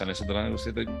watch like Silence of the Lambs? I would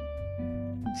say that,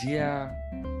 yeah,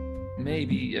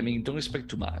 maybe. I mean, don't expect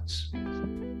too much.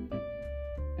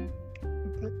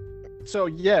 So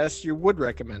yes, you would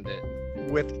recommend it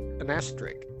with an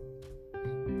asterisk.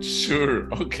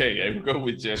 Sure, okay, I will go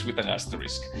with yes with an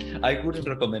asterisk. I wouldn't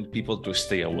recommend people to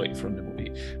stay away from the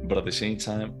movie, but at the same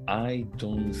time, I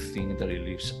don't think that it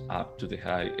lives up to the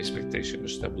high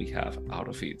expectations that we have out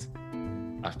of it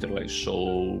after like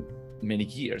so many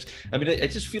years. I mean, I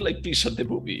just feel like piss on the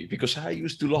movie because I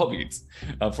used to love it.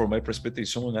 And from my perspective,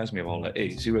 someone asked me about like,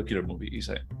 hey, serial killer movie. Is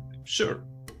like, sure,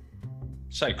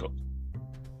 Psycho,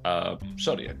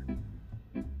 Zodiac,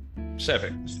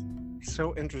 Seven.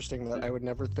 So interesting that I would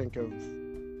never think of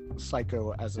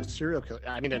Psycho as a serial killer.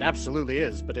 I mean, it absolutely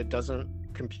is, but it doesn't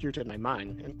compute in my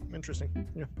mind. Interesting.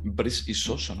 Yeah. But it's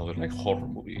also another like horror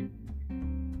movie.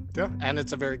 Yeah, and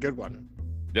it's a very good one.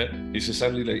 Yeah, it's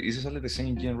exactly the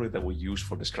same genre that we use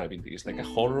for describing this, like a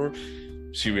horror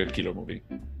serial killer movie.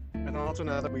 And also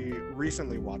now that we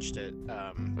recently watched it,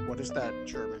 what is that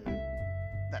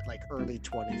that like early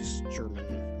 20s German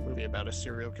movie about a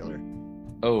serial killer?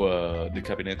 Oh, The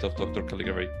Cabinet of Dr.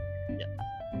 Caligari.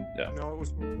 Yeah. No, it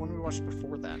was one we watched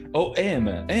before that. Oh, M.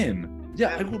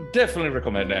 Yeah, I would definitely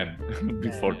recommend M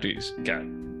before this. Yeah,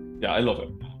 I love it.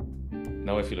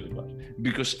 Now I feel a bit bad.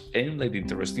 Because M, like, the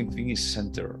interesting thing is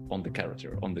centered on the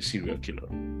character, on the serial killer.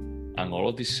 And all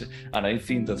of this, and I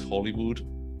think that Hollywood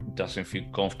doesn't feel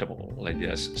comfortable like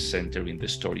just centering the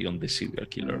story on the serial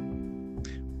killer.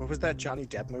 What was that Johnny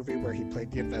Depp movie where he played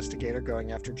the investigator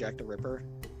going after Jack the Ripper?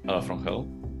 From Hell?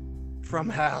 From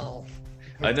Hell.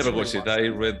 I never watched it. I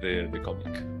read the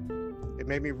comic. It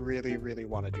made me really, really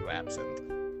want to do Absinthe,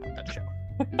 that show.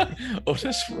 Oh,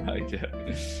 that's right.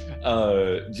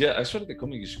 Yeah. Actually, the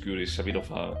comic is good. It's a bit of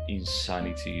an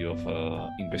insanity of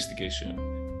investigation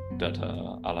that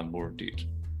Alan Moore did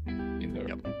in there.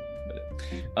 Yep.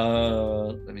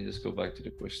 Let me just go back to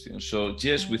the question. So,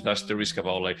 yes, with asterisk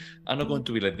about like, I'm not going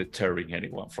to be like deterring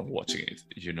anyone from watching it,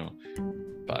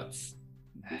 but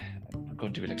I'm not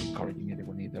going to be like encouraging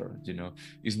anyone either,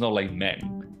 It's not like men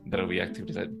that will be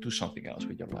actively like, do something else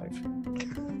with your life.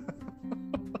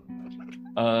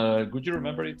 Could you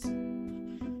remember it?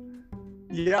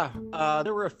 Yeah,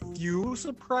 there were a few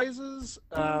surprises,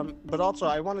 but also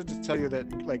I wanted to tell you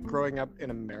that like growing up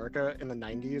in America in the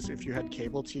 90s, if you had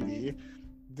cable TV,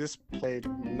 this played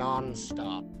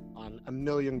non-stop on a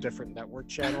million different network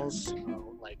channels.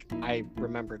 So, like, I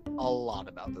remembered a lot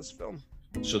about this film.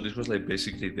 So this was like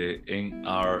basically the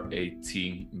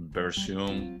NR18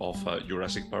 version of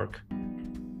Jurassic Park?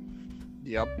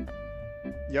 Yep.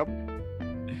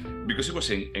 Because it was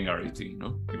NR18,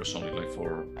 no? It was only like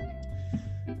for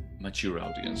mature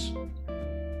audience.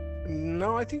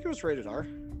 No, I think it was rated R.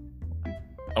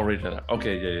 Oh, rated R.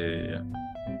 Okay, yeah.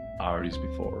 R is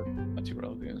before mature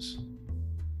audience.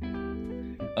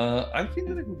 I think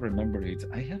that I could remember it.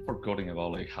 I had forgotten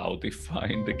about like how they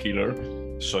find the killer,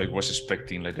 so I was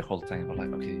expecting like the whole time, but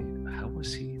like, okay, how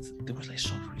was it? There was like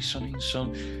some reasoning,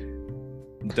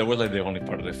 that was like the only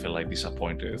part that I felt like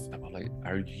disappointed about. Like,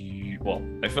 I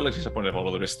felt like disappointed about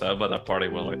other stuff, but that part I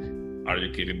was like, are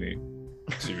you kidding me?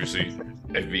 Seriously,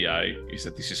 FBI, is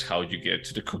that this is how you get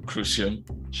to the conclusion?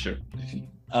 Sure.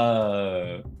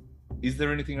 Is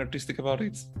there anything artistic about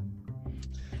it?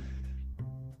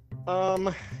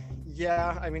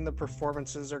 Yeah, I mean, the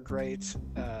performances are great.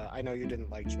 I know you didn't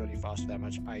like Jodie Foster that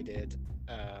much. I did.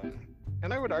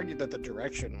 And I would argue that the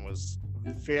direction was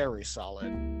very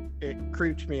solid. It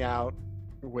creeped me out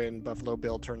when Buffalo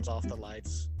Bill turns off the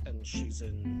lights and she's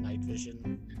in night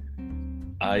vision.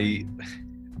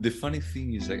 The funny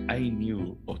thing is, like, I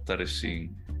knew of that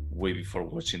scene way before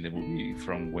watching the movie.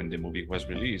 From when the movie was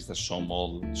released, that some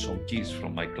kids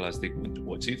from my class, they went to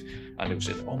watch it and they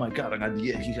said, oh my god, and at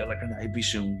the end he had like an eye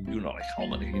vision, like how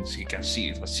many things he can see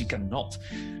it, but she cannot.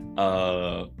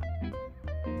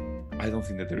 I don't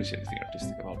think that there is anything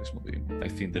artistic about this movie. I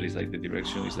think that is like the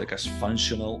direction is like as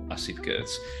functional as it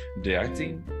gets. The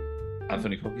acting,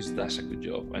 Anthony Hopkins does a good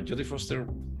job, and Jodie Foster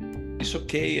is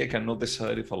okay. I cannot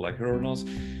decide if I like her or not,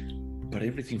 but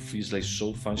everything feels like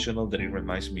so functional that it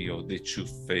reminds me of the Two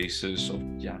Faces of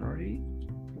January.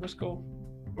 Let's go.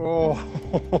 Oh,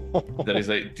 that is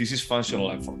like, this is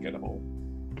functional and forgettable.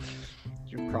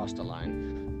 You've crossed a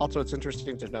line. Also, it's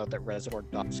interesting to note that Reservoir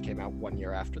Dogs came out 1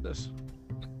 year after this.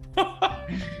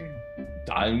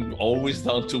 I'm always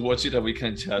down to watch it, and we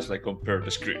can just like compare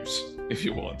the scripts if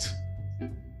you want.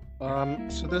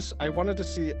 I wanted to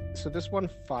see. So this won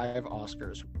 5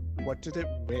 Oscars. What did it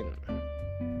win?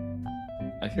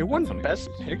 I think It won Anthony Best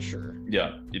Hopkins. Picture,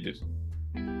 Yeah, it did.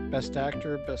 Best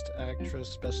Actor, Best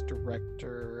Actress, Best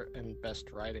Director, and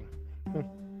Best Writing.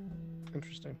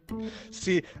 Interesting.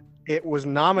 See, it was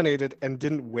nominated and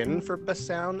didn't win for Best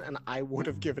Sound, and I would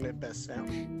have given it Best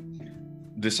Sound.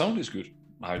 The sound is good.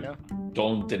 I Yeah.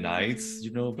 don't deny it,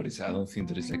 but I don't think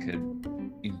there is like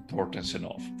an importance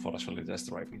enough for actually just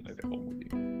driving like the whole movie.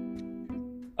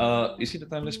 Is it a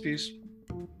timeless piece?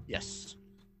 Yes.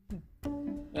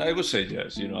 I would say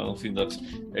yes. I don't think that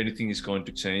anything is going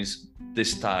to change. The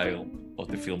style of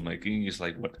the filmmaking is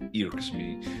like what irks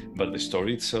me, but the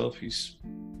story itself is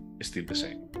still the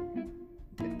same.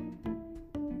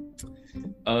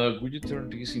 Would you turn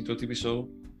this into a TV show?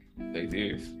 They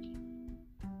did.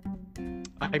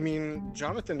 I mean,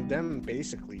 Jonathan Demme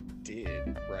basically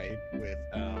did, right? With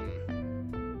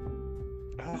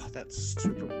that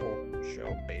Super Bowl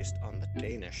show based on the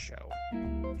Danish show.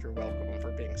 You're welcome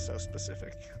for being so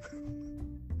specific.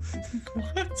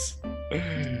 What?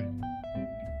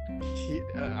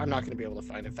 I'm not going to be able to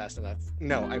find it fast enough.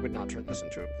 No, I would not turn this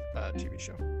into a TV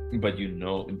show. But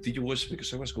did you watch?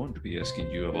 Because I was going to be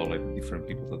asking you about like the different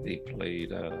people that they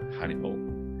played Hannibal.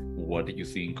 What did you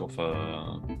think of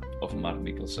Mark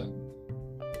Mikkelsen?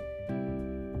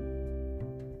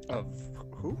 Of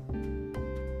who?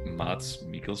 Mads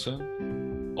Mikkelsen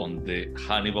on the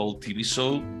Hannibal TV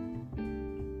show.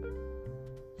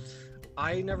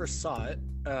 I never saw it.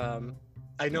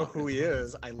 I know who he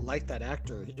is. I like that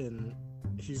actor.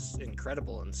 He's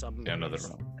incredible in some movies. Yeah, another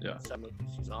one. Yeah. Some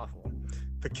movies he's awful.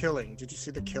 The Killing. Did you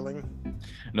see The Killing?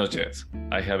 Not yet.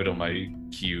 I have it on my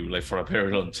queue like for a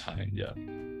very long time. Yeah.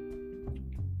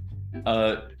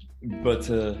 But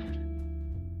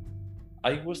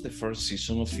I watched the first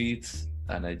season of it,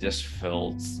 and I just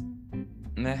felt,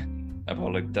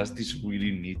 about like, does this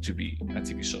really need to be a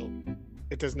TV show?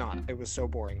 It does not. It was so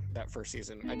boring that first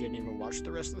season. I didn't even watch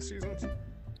the rest of the seasons.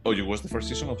 Oh, you watched the first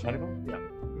season of Hannibal? Yeah.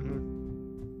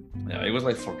 Mm-hmm. Yeah, it was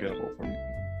like forgettable for me.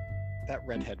 That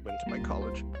redhead went to my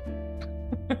college.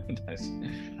 Nice.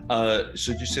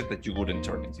 So you said that you wouldn't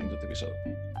turn it into TV show?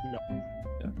 No.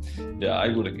 Yeah, I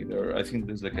wouldn't either. I think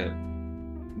there's like a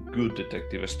good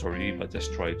detective story, but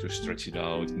just try to stretch it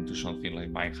out into something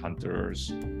like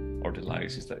Mindhunters or The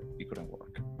Lies, is that it couldn't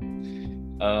work.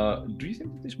 Do you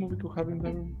think that this movie could have been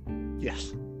better?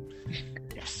 Yes.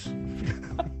 Yes.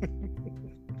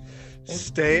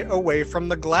 Stay away from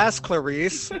the glass,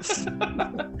 Clarice.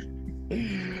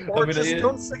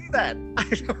 Don't say that.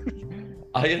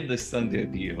 I understand the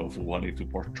idea of wanting to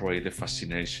portray the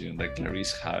fascination that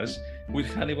Clarice has with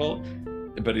Hannibal,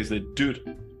 but it's like,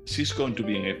 dude, she's going to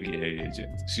be an FBI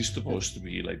agent. She's supposed to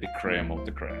be like the creme of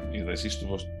the creme. She's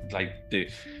supposed like the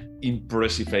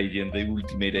impressive agent, the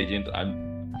ultimate agent,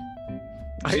 and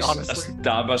she's as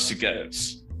dumb as she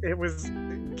gets. It was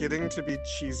getting to be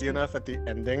cheesy enough at the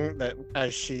ending that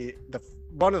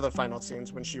one of the final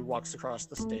scenes when she walks across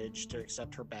the stage to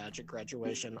accept her badge at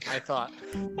graduation, I thought,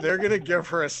 they're going to give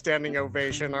her a standing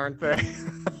ovation, aren't they?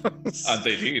 And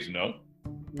they did, no?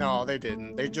 No, they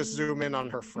didn't. They just zoom in on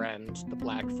her friend, the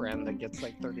black friend that gets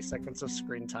like 30 seconds of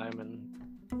screen time,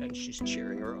 and she's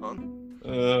cheering her on.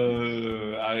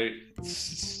 I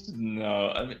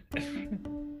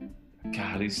mean,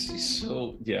 God, it's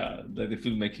so, yeah, the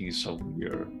filmmaking is so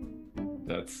weird.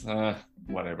 That's,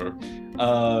 whatever.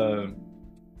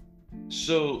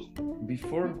 So,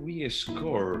 before we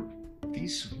score,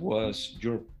 this was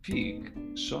your pick.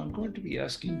 So I'm going to be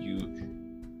asking you,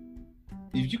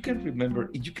 if you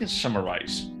can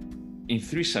summarize in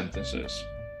 3 sentences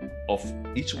of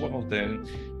each one of them,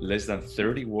 less than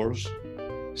 30 words,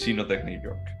 Synotech New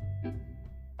York.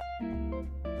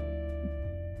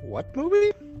 What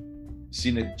movie?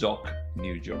 Synecdoche,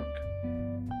 New York.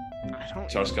 I don't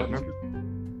Charles Kaufman.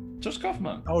 remember. Charles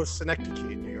Kaufman. Oh,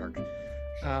 Synecdoche, New York.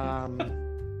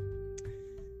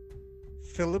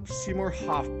 Philip Seymour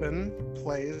Hoffman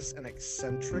plays an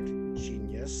eccentric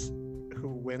genius who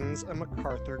wins a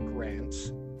MacArthur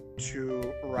grant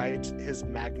to write his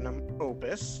magnum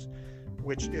opus,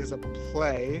 which is a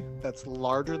play that's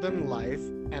larger than life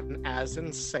and as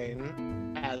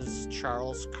insane as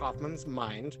Charles Kaufman's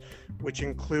mind, which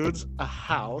includes a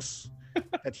house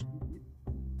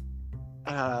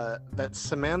that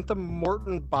Samantha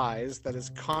Morton buys that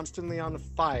is constantly on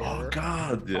fire. Oh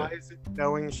God! Buys it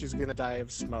knowing she's gonna die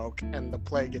of smoke, and the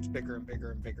play gets bigger and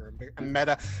bigger and bigger and bigger, and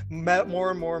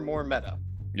more and more and more meta.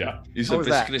 Yeah, it's How was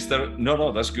basically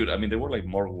no, that's good. I mean, there were like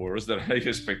more words than I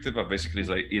expected, but basically, it's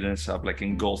like it ends up like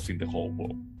engulfing the whole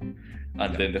world,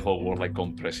 and then the whole world like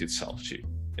compress itself.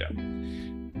 Yeah.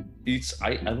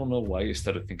 I don't know why I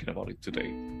started thinking about it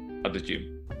today at the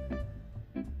gym.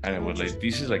 And I was like,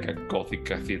 this is like a Gothic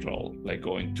cathedral, like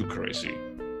going too crazy.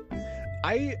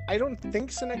 I don't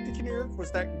think Synecdoche, New York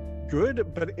was that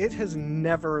good, but it has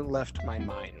never left my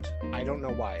mind. I don't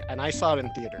know why. And I saw it in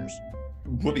theaters.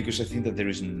 Well, because I think that there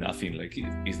is nothing like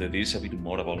it. Is that it's a bit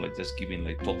more about like just giving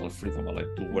like total freedom, and,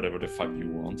 like do whatever the fuck you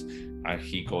want, and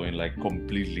he going like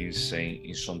completely insane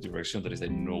in some direction that is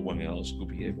like no one else could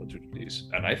be able to do this.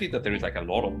 And I think that there is like a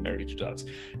lot of merit to that.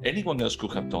 Anyone else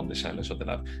could have done The Silence of the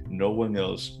Lambs. No one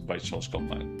else by Charles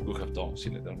Kaufman could have done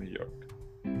Seminal, New York.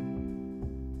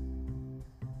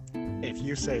 If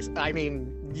you say, I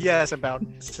mean, yes, about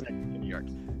Synecdoche, New York.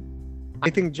 I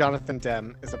think Jonathan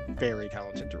Demme is a very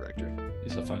talented director.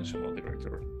 He's a functional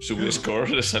director. Should we score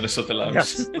The Silence of the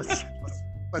Lambs? Yes,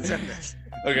 let's end this.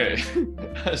 Okay,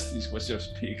 as this was your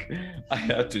speak, I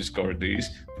had to score this.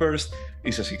 First,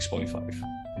 it's a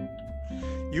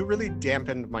 6.5. You really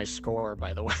dampened my score,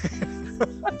 by the way.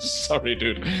 I'm sorry,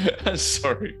 dude. I'm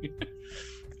sorry.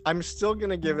 I'm still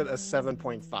going to give it a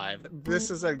 7.5.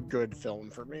 This is a good film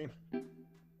for me.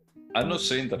 I'm not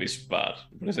saying that it's bad.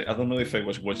 I don't know if I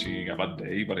was watching a bad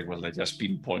day, but it was like just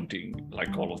pinpointing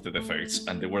like all of the defects.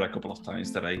 And there were a couple of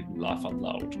times that I laughed out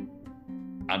loud.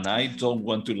 And I don't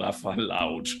want to laugh out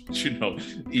loud,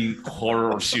 in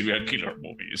horror serial killer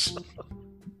movies.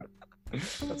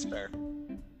 That's fair.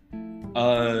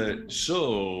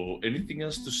 So, anything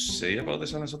else to say about The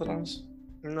Silence of the Lambs?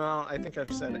 No, I think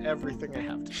I've said everything I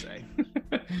have to say.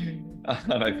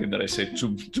 And I think that I said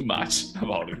too much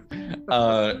about it.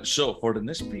 So for the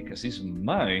next pick, as is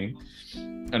mine,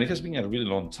 and it has been a really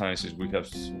long time since we have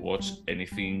watched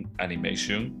anything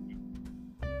animation.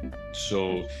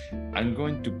 So I'm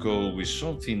going to go with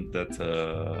something that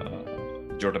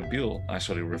Jordan Peele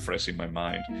actually refreshed in my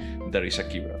mind. That is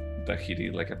Akira. That he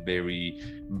did like a very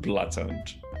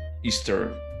blatant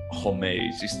Easter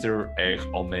egg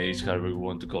homage, however you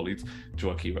want to call it, to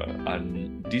Akira.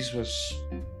 And this was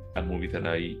a movie that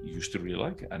I used to really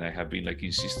like, and I have been like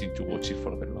insisting to watch it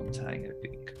for a very long time, I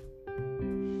think.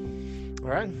 All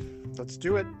right, let's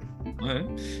do it. All right.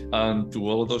 And to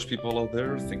all of those people out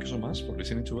there, thank you so much for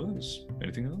listening to us.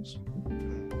 Anything else?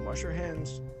 Wash your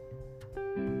hands.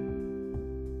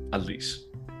 At least.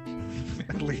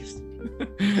 At least.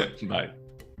 Bye.